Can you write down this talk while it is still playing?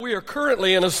We are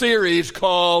currently in a series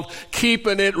called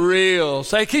Keepin' It Real.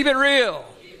 Say, keep it real.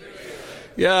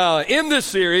 Yeah, in this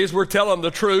series, we're telling the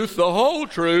truth, the whole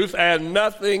truth, and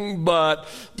nothing but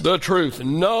the truth.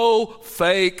 No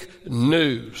fake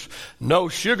news. No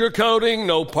sugarcoating,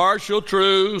 no partial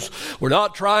truths. We're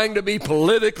not trying to be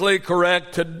politically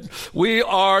correct. We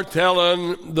are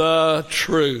telling the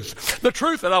truth. The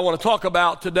truth that I want to talk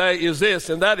about today is this,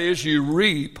 and that is you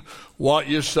reap what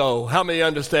you sow. How many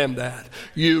understand that?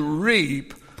 You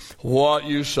reap what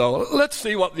you sow. Let's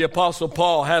see what the Apostle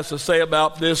Paul has to say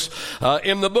about this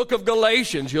in the book of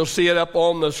Galatians. You'll see it up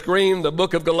on the screen, the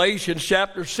book of Galatians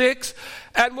chapter 6,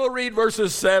 and we'll read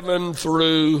verses 7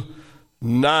 through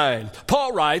 9.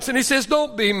 Paul writes, and he says,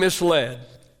 don't be misled.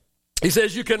 He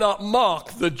says, you cannot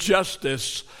mock the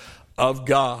justice of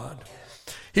God.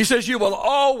 He says, you will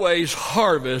always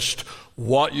harvest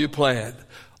what you plant.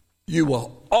 You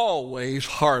will always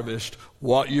harvest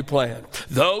what you plant.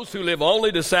 Those who live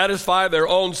only to satisfy their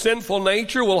own sinful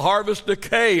nature will harvest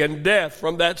decay and death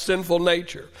from that sinful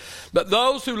nature. But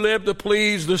those who live to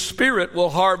please the Spirit will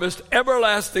harvest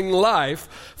everlasting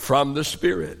life from the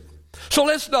Spirit. So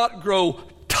let's not grow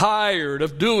tired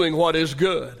of doing what is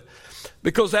good,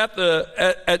 because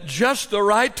at just the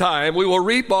right time we will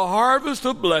reap a harvest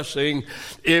of blessing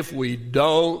if we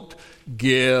don't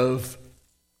give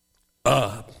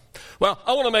up. Well,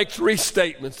 I want to make 3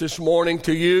 statements this morning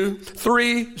to you.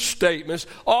 3 statements.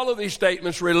 All of these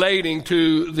statements relating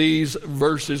to these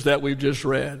verses that we've just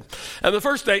read. And the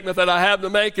first statement that I have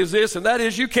to make is this, and that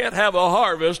is you can't have a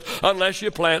harvest unless you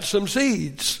plant some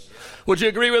seeds. Would you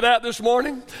agree with that this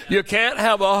morning? You can't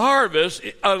have a harvest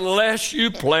unless you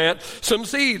plant some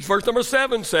seeds. Verse number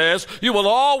 7 says, you will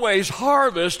always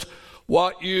harvest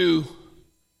what you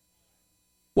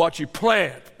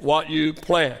plant. What you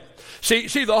plant.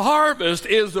 See, the harvest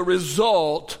is the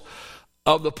result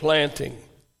of the planting.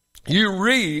 You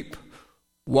reap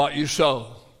what you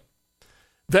sow.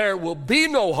 There will be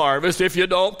no harvest if you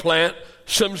don't plant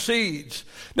some seeds.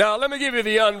 Now, let me give you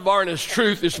the unvarnished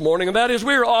truth this morning, and that is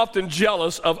we're often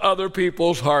jealous of other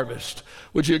people's harvest.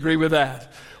 Would you agree with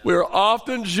that? We're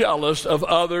often jealous of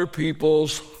other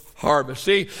people's harvest.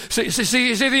 See,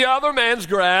 the other man's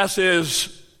grass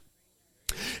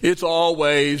it's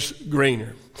always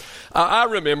greener. I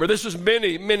remember, this is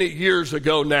many, many years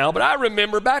ago now, but I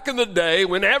remember back in the day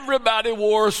when everybody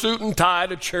wore a suit and tie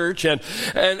to church, and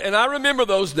I remember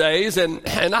those days, and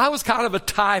I was kind of a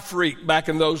tie freak back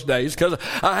in those days, because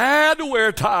I had to wear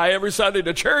a tie every Sunday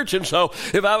to church, and so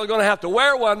if I was going to have to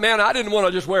wear one, man, I didn't want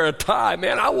to just wear a tie,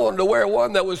 man, I wanted to wear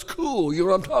one that was cool, you know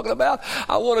what I'm talking about?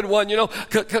 I wanted one,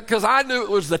 because I knew it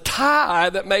was the tie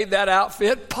that made that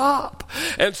outfit pop,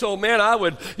 and so, man, I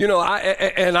would,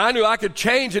 I knew I could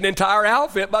change an entire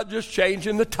outfit by just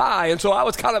changing the tie. And so I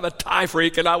was kind of a tie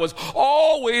freak, and I was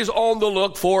always on the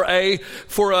look for a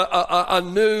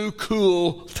new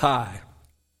cool tie.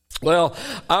 Well,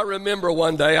 I remember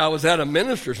one day I was at a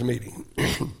minister's meeting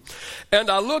and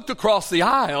I looked across the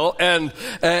aisle and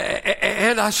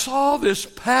I saw this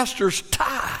pastor's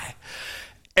tie.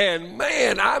 And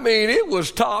man, it was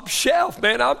top shelf,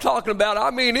 man. I'm talking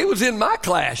about, it was in my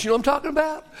class. You know what I'm talking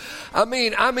about?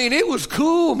 It was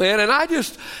cool, man. And I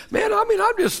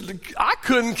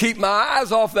couldn't keep my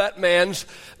eyes off that man's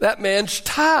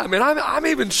tie. Man, I'm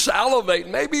even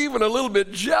salivating, maybe even a little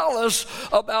bit jealous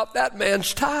about that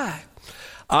man's tie.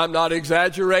 I'm not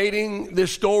exaggerating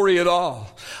this story at all.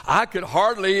 I could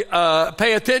hardly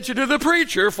pay attention to the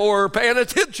preacher for paying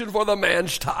attention for the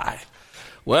man's tie.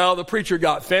 Well, the preacher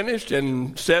got finished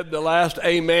and said the last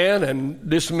amen and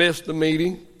dismissed the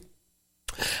meeting.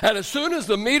 And as soon as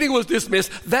the meeting was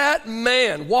dismissed, that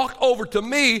man walked over to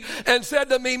me and said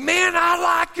to me, man, I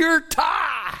like your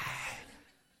tie.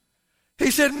 He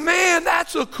said, man,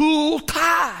 that's a cool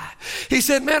tie. He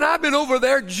said, man, I've been over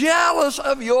there jealous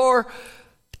of your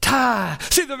tie.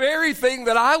 See, the very thing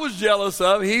that I was jealous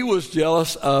of, he was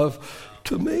jealous of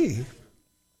to me.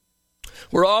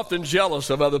 We're often jealous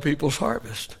of other people's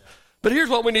harvest. But here's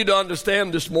what we need to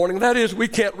understand this morning. That is, we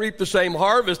can't reap the same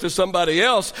harvest as somebody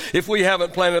else if we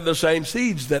haven't planted the same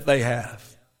seeds that they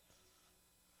have.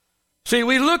 See,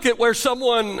 we look at where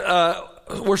someone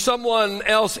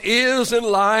else is in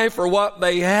life or what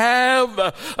they have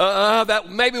that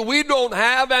maybe we don't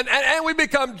have, and we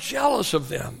become jealous of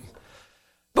them.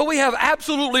 But we have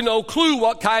absolutely no clue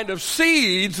what kind of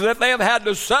seeds that they have had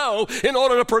to sow in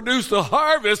order to produce the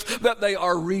harvest that they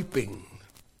are reaping.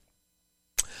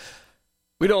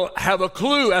 We don't have a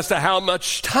clue as to how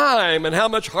much time and how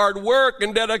much hard work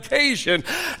and dedication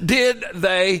did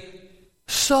they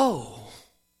sow.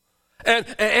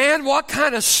 And what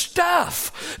kind of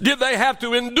stuff did they have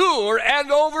to endure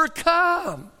and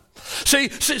overcome? See,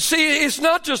 it's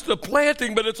not just the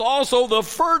planting, but it's also the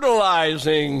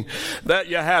fertilizing that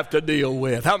you have to deal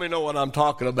with. How many know what I'm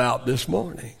talking about this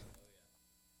morning?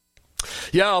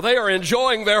 Yeah, they are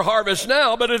enjoying their harvest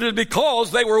now, but it is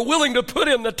because they were willing to put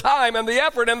in the time and the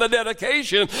effort and the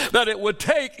dedication that it would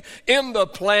take in the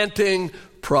planting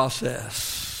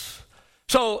process.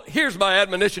 So here's my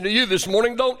admonition to you this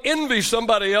morning. Don't envy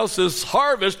somebody else's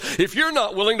harvest if you're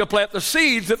not willing to plant the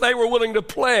seeds that they were willing to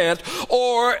plant,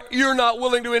 or you're not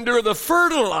willing to endure the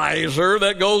fertilizer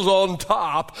that goes on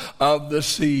top of the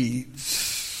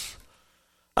seeds.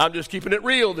 I'm just keeping it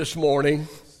real this morning.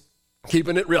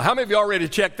 Keeping it real. How many of you already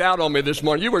checked out on me this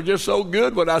morning? You were just so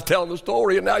good when I was telling the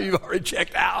story, and now you've already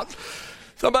checked out.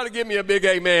 Somebody give me a big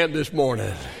amen this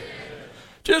morning.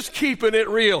 Just keeping it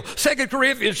real. 2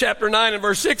 Corinthians chapter 9 and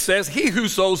verse 6 says, he who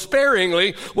sows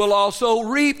sparingly will also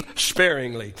reap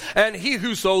sparingly. And he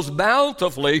who sows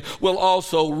bountifully will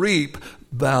also reap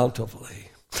bountifully.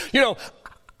 You know,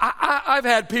 I've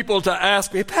had people to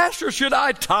ask me, Pastor, should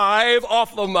I tithe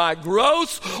off of my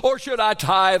gross or should I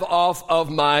tithe off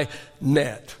of my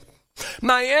net?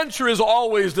 My answer is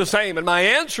always the same. And my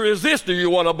answer is this: do you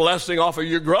want a blessing off of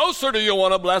your gross or do you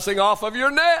want a blessing off of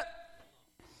your net?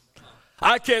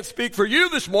 I can't speak for you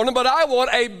this morning, but I want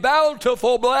a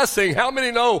bountiful blessing. How many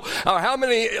know, or how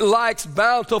many likes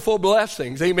bountiful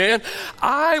blessings? Amen.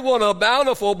 I want a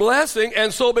bountiful blessing,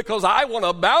 and so because I want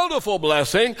a bountiful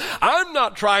blessing, I'm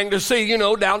not trying to see,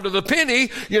 down to the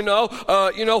penny,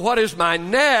 what is my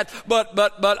net,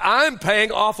 but I'm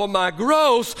paying off of my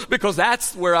gross because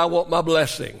that's where I want my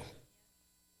blessing.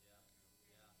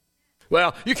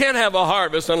 Well, you can't have a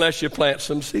harvest unless you plant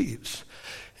some seeds.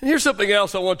 And here's something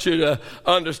else I want you to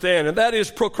understand, and that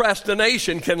is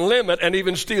procrastination can limit and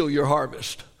even steal your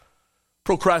harvest.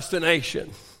 Procrastination.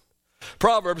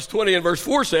 Proverbs 20 and verse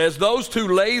 4 says, those too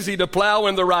lazy to plow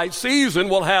in the right season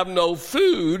will have no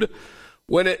food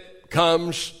when it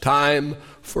comes time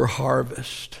for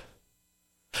harvest.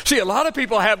 See, a lot of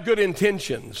people have good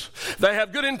intentions. They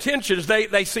have good intentions.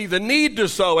 They see the need to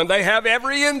sow, and they have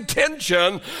every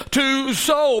intention to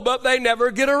sow, but they never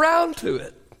get around to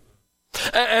it.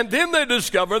 And then they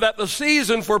discover that the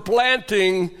season for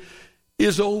planting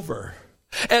is over.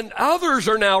 And others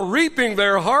are now reaping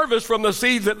their harvest from the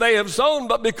seeds that they have sown,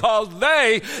 but because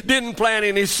they didn't plant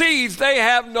any seeds, they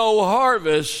have no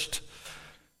harvest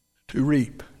to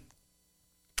reap.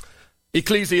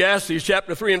 Ecclesiastes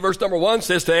chapter 3 and verse number 1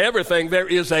 says, to everything there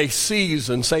is a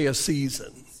season. Say a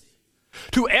season.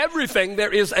 To everything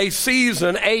there is a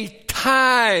season, a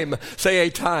time. Say a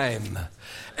time.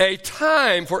 A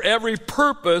time for every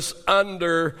purpose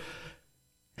under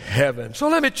heaven. So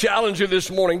let me challenge you this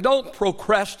morning. Don't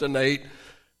procrastinate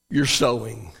your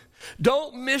sowing.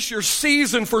 Don't miss your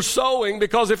season for sowing,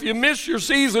 because if you miss your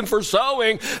season for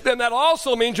sowing, then that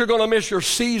also means you're going to miss your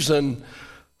season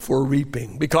for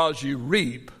reaping, because you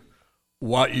reap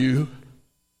what you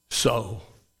sow.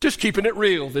 Just keeping it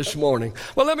real this morning.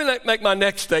 Well, let me make my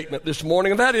next statement this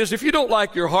morning, and that is, if you don't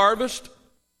like your harvest,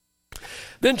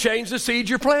 then change the seed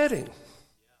you're planting.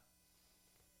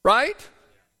 Right?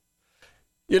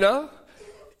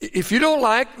 If you don't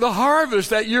like the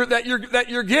harvest that you're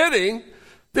getting,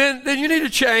 then you need to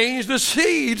change the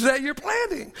seeds that you're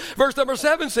planting. Verse number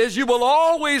 7 says, you will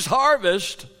always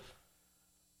harvest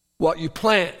what you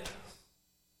plant.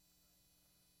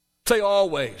 Say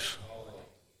always.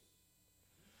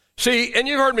 See, and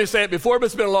you've heard me say it before, but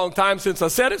it's been a long time since I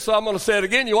said it, so I'm going to say it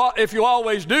again. If you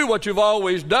always do what you've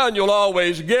always done, you'll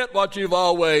always get what you've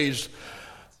always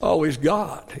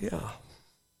got. Yeah.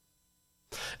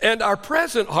 And our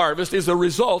present harvest is a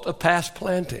result of past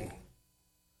planting.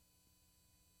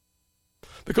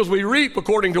 Because we reap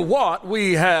according to what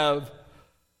we have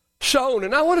sown.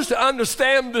 And I want us to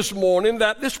understand this morning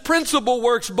that this principle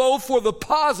works both for the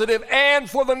positive and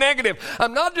for the negative.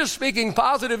 I'm not just speaking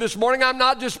positive this morning. I'm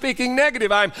not just speaking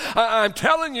negative. I'm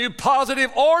telling you,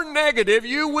 positive or negative,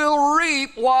 you will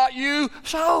reap what you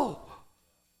sow.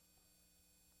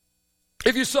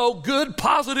 If you sow good,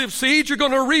 positive seeds, you're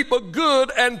going to reap a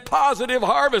good and positive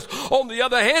harvest. On the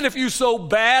other hand, if you sow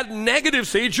bad, negative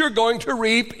seeds, you're going to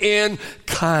reap in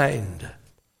kind.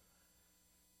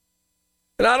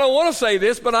 And I don't want to say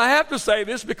this, but I have to say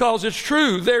this because it's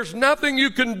true. There's nothing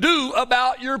you can do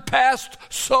about your past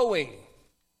sowing.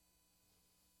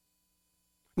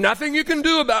 Nothing you can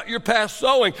do about your past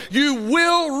sowing. You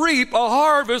will reap a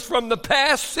harvest from the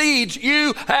past seeds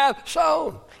you have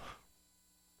sown.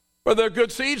 Whether they're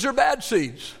good seeds or bad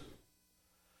seeds.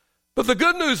 But the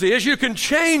good news is you can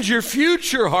change your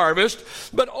future harvest,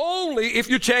 but only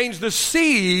if you change the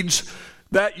seeds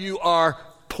that you are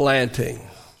planting.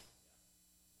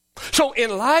 So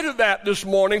in light of that this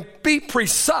morning, be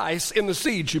precise in the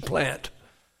seeds you plant.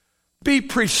 Be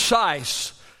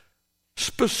precise,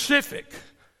 specific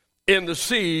in the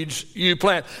seeds you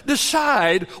plant.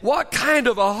 Decide what kind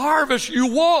of a harvest you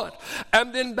want.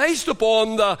 And then based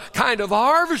upon the kind of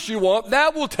harvest you want,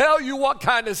 that will tell you what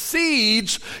kind of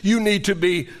seeds you need to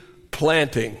be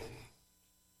planting.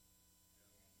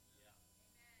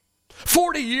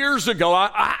 40 years ago,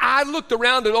 I looked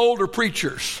around at older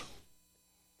preachers.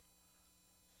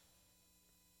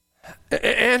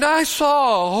 And I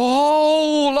saw a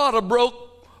whole lot of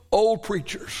broke old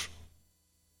preachers.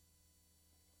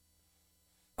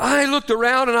 I looked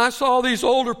around and I saw these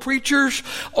older preachers,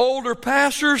 older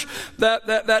pastors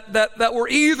that were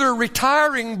either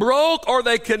retiring broke or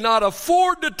they could not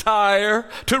afford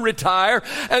to retire.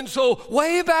 And so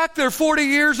way back there 40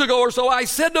 years ago or so, I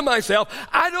said to myself,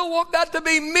 I don't want that to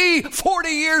be me 40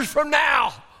 years from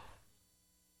now.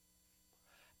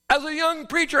 As a young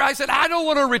preacher, I said, I don't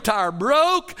want to retire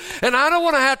broke, and I don't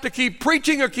want to have to keep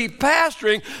preaching or keep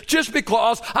pastoring just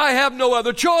because I have no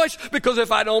other choice, because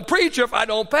if I don't preach, if I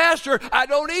don't pastor, I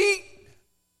don't eat.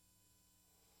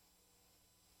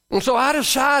 And so I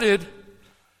decided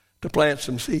to plant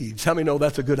some seeds. How many know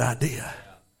that's a good idea?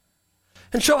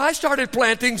 And so I started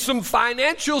planting some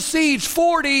financial seeds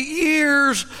 40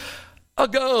 years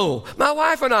ago. My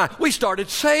wife and I, we started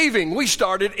saving. We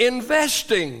started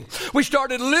investing. We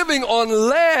started living on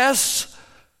less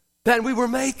than we were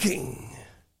making.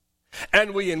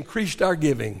 And we increased our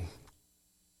giving.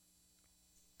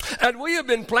 And we have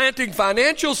been planting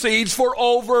financial seeds for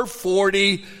over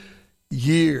 40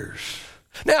 years.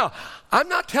 Now, I'm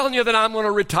not telling you that I'm going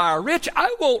to retire rich.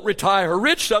 I won't retire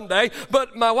rich someday,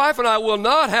 but my wife and I will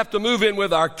not have to move in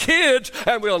with our kids,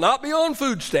 and we'll not be on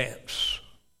food stamps.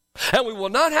 And we will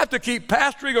not have to keep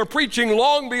pastoring or preaching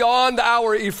long beyond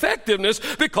our effectiveness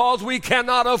because we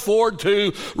cannot afford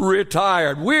to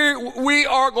retire. We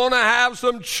are going to have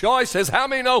some choices. How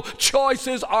many know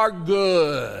choices are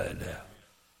good?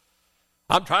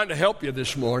 I'm trying to help you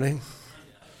this morning.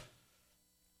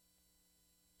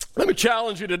 Let me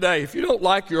challenge you today. If you don't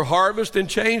like your harvest, then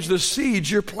change the seeds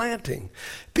you're planting.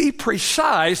 Be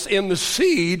precise in the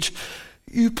seeds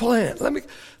you plant. Let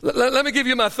me give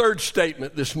you my third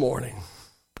statement this morning.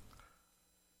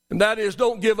 And that is,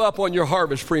 don't give up on your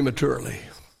harvest prematurely.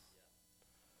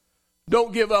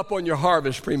 Don't give up on your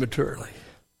harvest prematurely.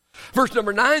 Verse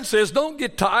number 9 says, don't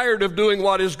get tired of doing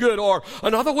what is good. Or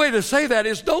another way to say that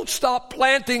is, don't stop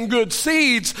planting good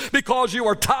seeds because you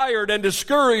are tired and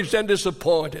discouraged and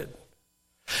disappointed.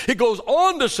 It goes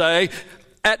on to say,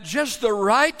 at just the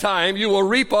right time, you will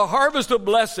reap a harvest of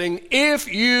blessing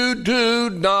if you do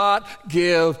not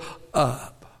give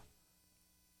up.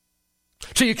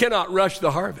 So you cannot rush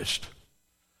the harvest.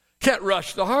 Can't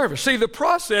rush the harvest. See, the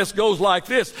process goes like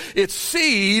this. It's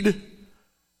seed,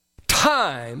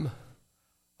 time,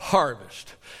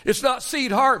 harvest. It's not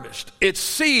seed harvest. It's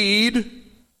seed,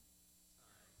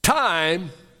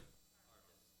 time,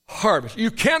 harvest.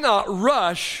 You cannot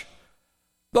rush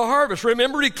the harvest.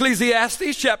 Remember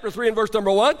Ecclesiastes chapter 3 and verse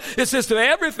number 1? It says, to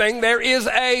everything there's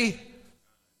a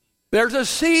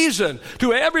season.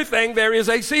 To everything there is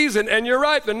a season. And you're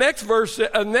right. The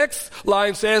next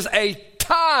line says a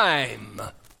time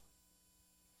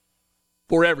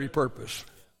for every purpose.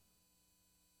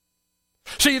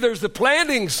 See, there's the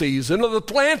planting season or the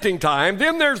planting time.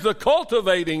 Then there's the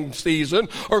cultivating season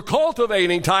or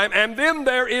cultivating time. And then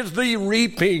there is the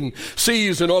reaping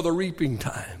season or the reaping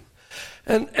time.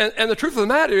 And the truth of the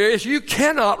matter is you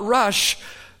cannot rush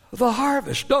the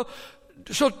harvest.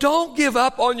 So don't give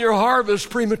up on your harvest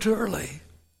prematurely.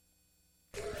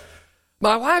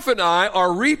 My wife and I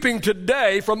are reaping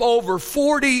today from over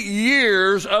 40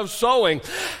 years of sowing.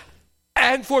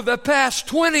 And for the past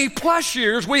 20 plus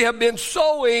years, we have been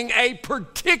sowing a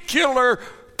particular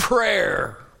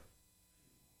prayer.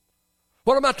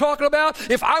 What am I talking about?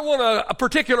 If I want a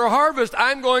particular harvest,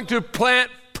 I'm going to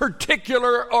plant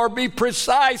particular or be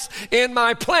precise in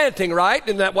my planting, right?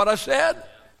 Isn't that what I said?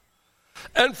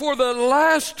 And for the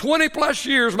last 20 plus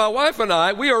years, my wife and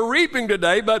I, we are reaping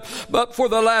today, but for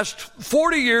the last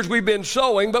 40 years we've been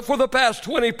sowing, but for the past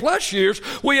 20 plus years,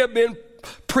 we have been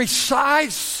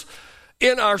precise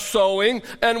in our sowing,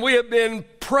 and we have been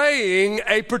praying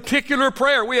a particular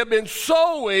prayer. We have been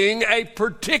sowing a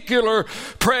particular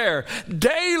prayer.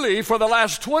 Daily for the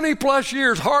last 20 plus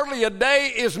years, hardly a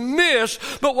day is missed,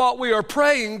 but what we are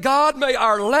praying, God, may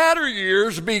our latter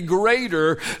years be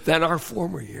greater than our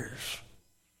former years.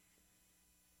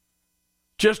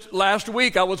 Just last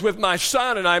week, I was with my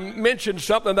son, and I mentioned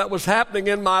something that was happening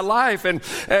in my life, and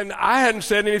I hadn't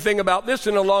said anything about this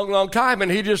in a long, long time,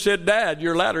 and he just said, Dad,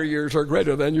 your latter years are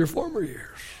greater than your former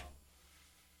years.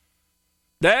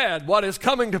 Dad, what is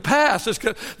coming to pass is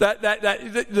that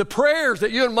the prayers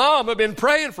that you and Mom have been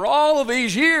praying for all of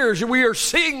these years, we are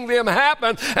seeing them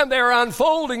happen, and they're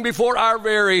unfolding before our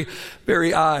very,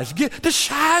 very eyes.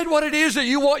 Decide what it is that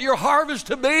you want your harvest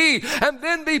to be, and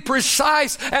then be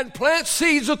precise and plant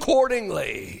seeds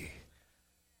accordingly.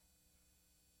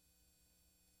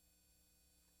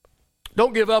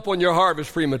 Don't give up on your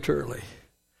harvest prematurely.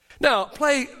 Now,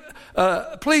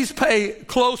 please pay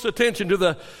close attention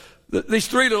to these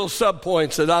three little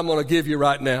subpoints that I'm going to give you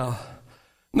right now.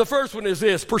 And the first one is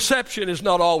this: perception is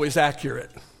not always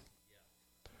accurate.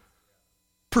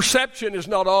 Perception is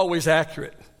not always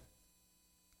accurate.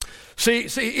 See,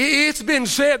 it's been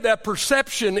said that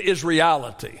perception is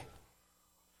reality.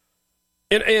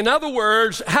 In other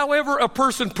words, however a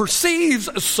person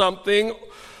perceives something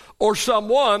or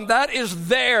someone, that is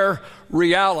their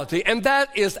reality. And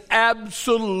that is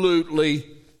absolutely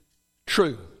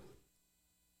true.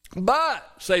 But,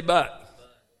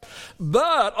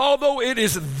 although it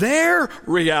is their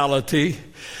reality,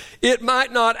 it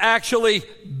might not actually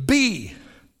be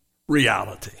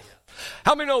reality.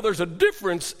 How many know there's a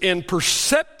difference in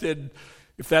percepted,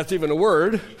 if that's even a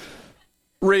word,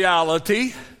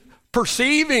 reality,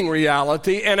 perceiving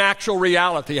reality, and actual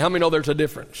reality? How many know there's a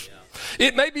difference?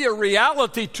 It may be a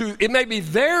reality it may be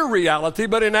their reality,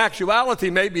 but in actuality,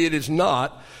 maybe it is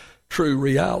not true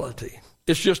reality.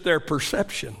 It's just their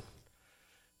perception.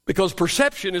 Because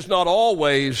perception is not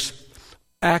always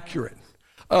accurate.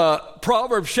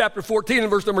 Proverbs chapter 14 and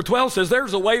verse number 12 says,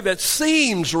 there's a way that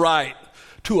seems right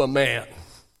to a man,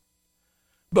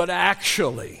 but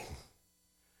actually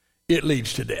it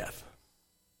leads to death.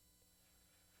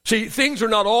 See, things are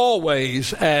not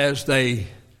always as they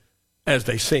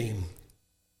seem.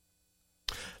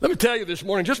 Let me tell you this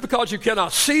morning, just because you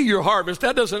cannot see your harvest,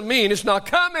 that doesn't mean it's not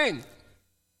coming.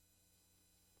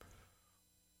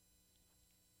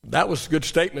 That was a good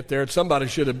statement there that somebody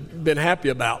should have been happy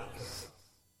about.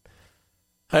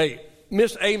 Hey,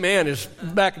 Miss Amen is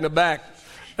back in the back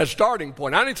at starting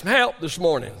point. I need some help this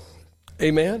morning.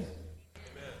 Amen?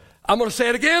 I'm going to say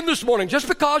it again this morning. Just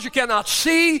because you cannot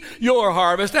see your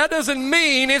harvest, that doesn't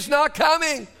mean it's not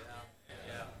coming.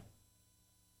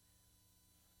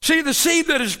 See, the seed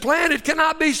that is planted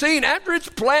cannot be seen. After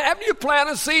you plant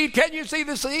a seed, can you see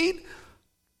the seed?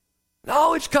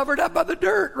 No, it's covered up by the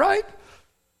dirt, right?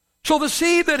 So the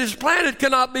seed that is planted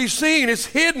cannot be seen. It's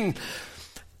hidden.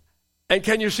 And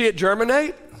can you see it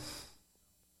germinate?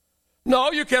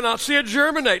 No, you cannot see it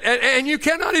germinate. And you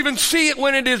cannot even see it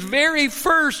when it is very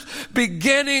first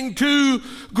beginning to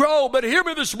grow. But hear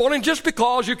me this morning, just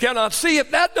because you cannot see it,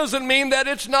 that doesn't mean that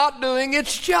it's not doing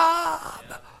its job.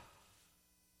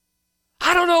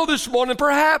 I don't know this morning,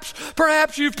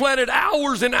 perhaps you've planted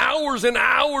hours and hours and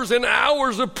hours and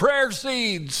hours of prayer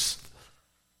seeds.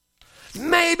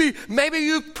 Maybe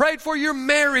you prayed for your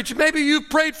marriage. Maybe you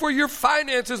prayed for your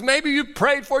finances. Maybe you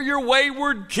prayed for your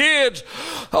wayward kids.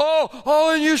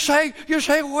 Oh, and you say,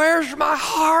 where's my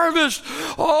harvest?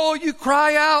 Oh, you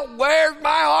cry out, where's my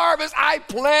harvest? I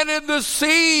planted the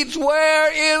seeds.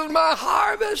 Where is my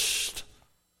harvest?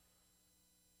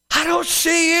 I don't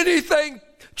see anything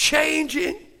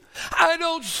changing. I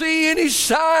don't see any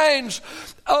signs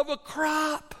of a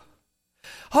crop.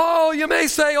 Oh, you may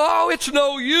say, it's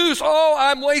no use.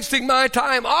 I'm wasting my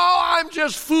time. I'm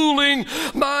just fooling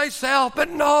myself. But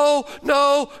no,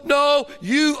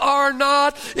 you are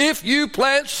not. If you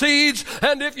plant seeds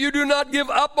and if you do not give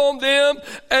up on them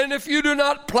and if you do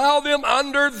not plow them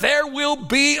under, there will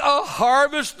be a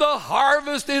harvest. The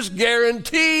harvest is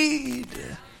guaranteed.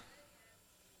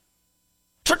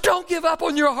 So don't give up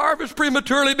on your harvest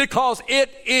prematurely, because it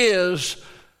is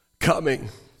coming.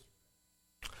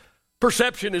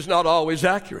 Perception is not always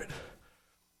accurate.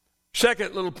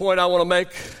 Second little point I want to make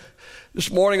this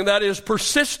morning, and that is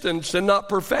persistence and not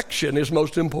perfection is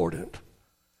most important.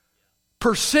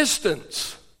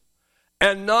 Persistence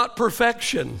and not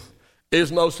perfection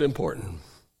is most important.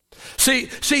 See,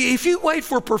 if you wait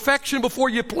for perfection before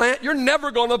you plant, you're never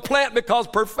going to plant, because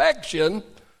perfection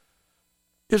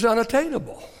is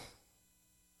unattainable.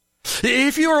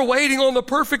 If you are waiting on the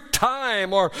perfect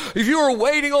time, or if you are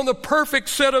waiting on the perfect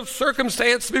set of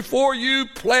circumstances before you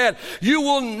plant, you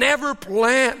will never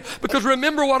plant. Because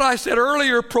remember what I said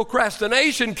earlier,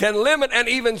 procrastination can limit and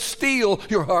even steal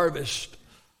your harvest.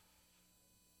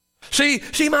 See,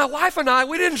 my wife and I,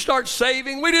 we didn't start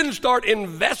saving, we didn't start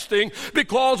investing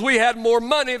because we had more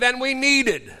money than we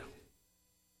needed.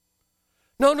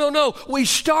 No. We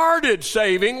started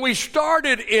saving, we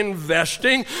started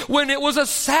investing when it was a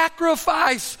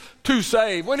sacrifice to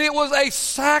save, when it was a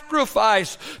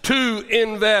sacrifice to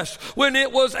invest, when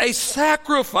it was a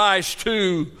sacrifice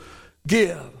to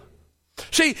give.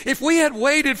 See, if we had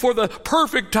waited for the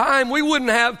perfect time, we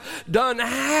wouldn't have done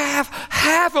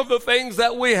half of the things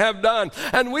that we have done,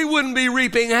 and we wouldn't be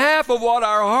reaping half of what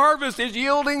our harvest is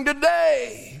yielding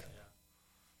today.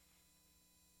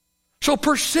 So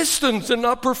persistence and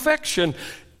not perfection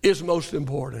is most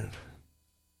important.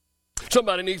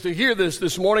 Somebody needs to hear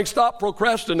this morning. Stop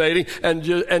procrastinating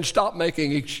and stop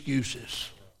making excuses.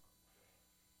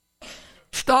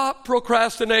 Stop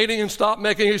procrastinating and stop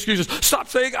making excuses. Stop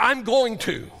saying, I'm going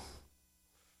to.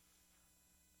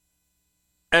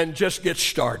 And just get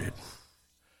started.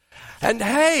 And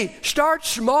hey, start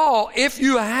small if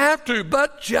you have to,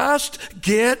 but just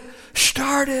get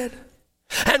started.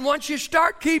 And once you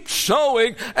start, keep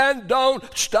sowing and don't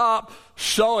stop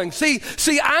sowing. See,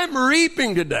 I'm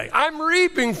reaping today. I'm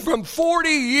reaping from 40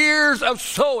 years of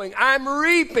sowing. I'm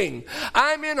reaping.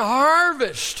 I'm in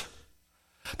harvest.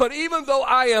 But even though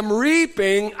I am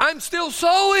reaping, I'm still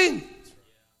sowing.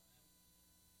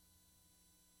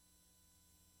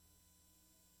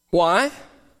 Why?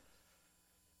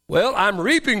 Well, I'm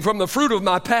reaping from the fruit of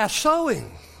my past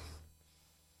sowing.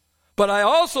 But I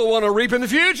also want to reap in the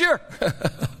future.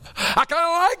 I kind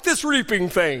of like this reaping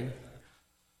thing.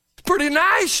 It's pretty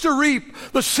nice to reap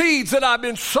the seeds that I've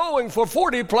been sowing for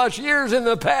 40 plus years in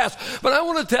the past. But I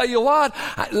want to tell you what,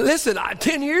 listen,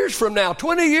 10 years from now,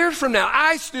 20 years from now,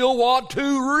 I still want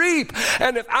to reap.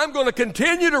 And if I'm going to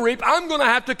continue to reap, I'm going to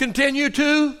have to continue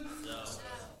to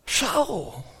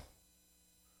sow.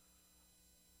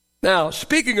 Now,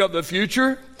 speaking of the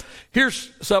future,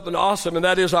 here's something awesome, and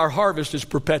that is our harvest is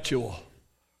perpetual.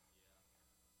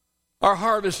 Our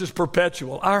harvest is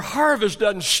perpetual. Our harvest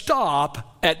doesn't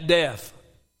stop at death.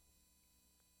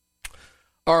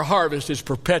 Our harvest is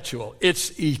perpetual.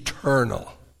 It's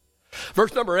eternal.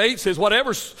 Verse number 8 says,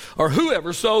 whatever or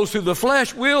whoever sows to the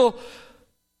flesh will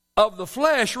of the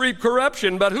flesh reap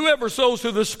corruption, but whoever sows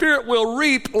to the Spirit will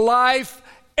reap life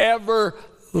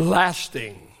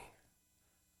everlasting.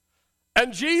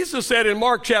 And Jesus said in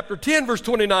Mark chapter 10, verse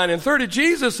 29 and 30,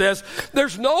 Jesus says,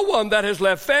 there's no one that has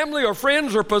left family or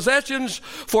friends or possessions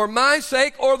for my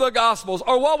sake or the gospel's.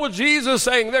 Or what was Jesus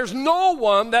saying? There's no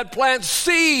one that plants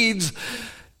seeds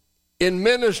in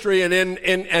ministry and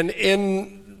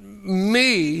in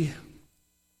me.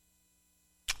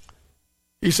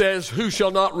 He says, who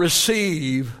shall not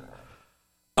receive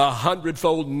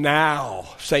 100-fold now?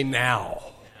 Say now.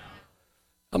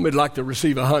 I would like to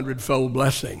receive 100-fold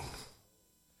blessing.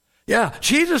 Yeah,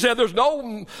 Jesus said there's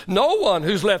no one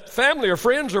who's left family or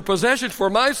friends or possessions for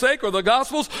my sake or the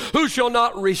gospel's who shall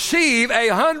not receive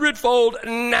 100-fold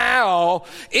now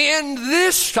in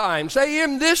this time. Say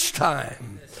in this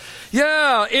time.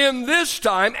 Yeah, in this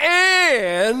time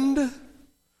and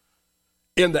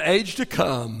in the age to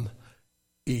come,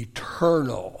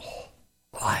 eternal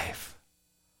life.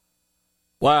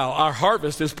 Wow, our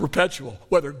harvest is perpetual,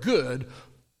 whether good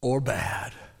or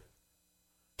bad.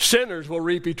 Sinners will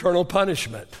reap eternal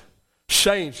punishment.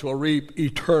 Saints will reap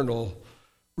eternal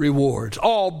rewards.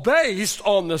 All based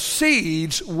on the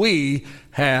seeds we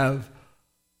have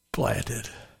planted.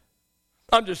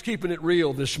 I'm just keeping it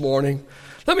real this morning.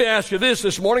 Let me ask you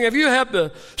this morning. Have you had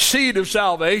the seed of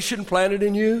salvation planted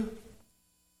in you?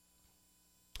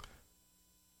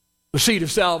 The seed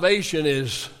of salvation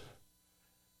is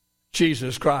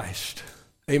Jesus Christ.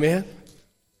 Amen?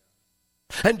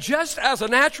 And just as a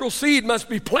natural seed must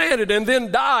be planted and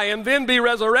then die and then be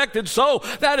resurrected, so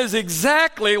that is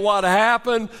exactly what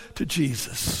happened to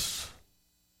Jesus.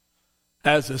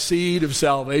 Has the seed of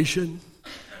salvation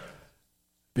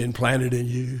been planted in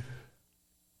you?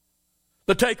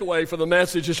 The takeaway for the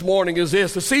message this morning is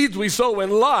this: the seeds we sow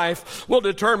in life will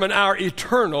determine our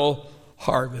eternal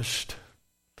harvest.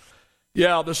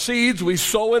 Yeah, the seeds we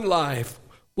sow in life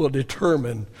will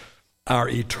determine our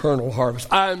eternal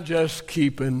harvest. I'm just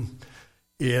keeping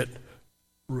it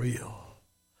real.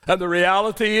 And the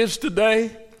reality is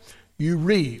today, you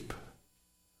reap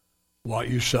what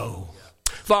you sow.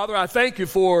 Father, I thank you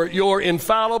for your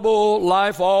infallible,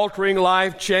 life-altering,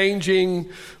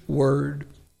 life-changing word.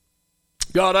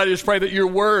 God, I just pray that your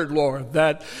word, Lord,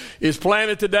 that is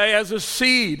planted today as a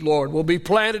seed, Lord, will be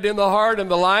planted in the heart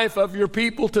and the life of your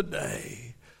people today.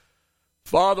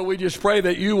 Father, we just pray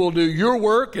that you will do your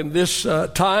work in this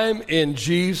time in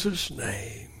Jesus'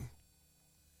 name.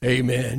 Amen.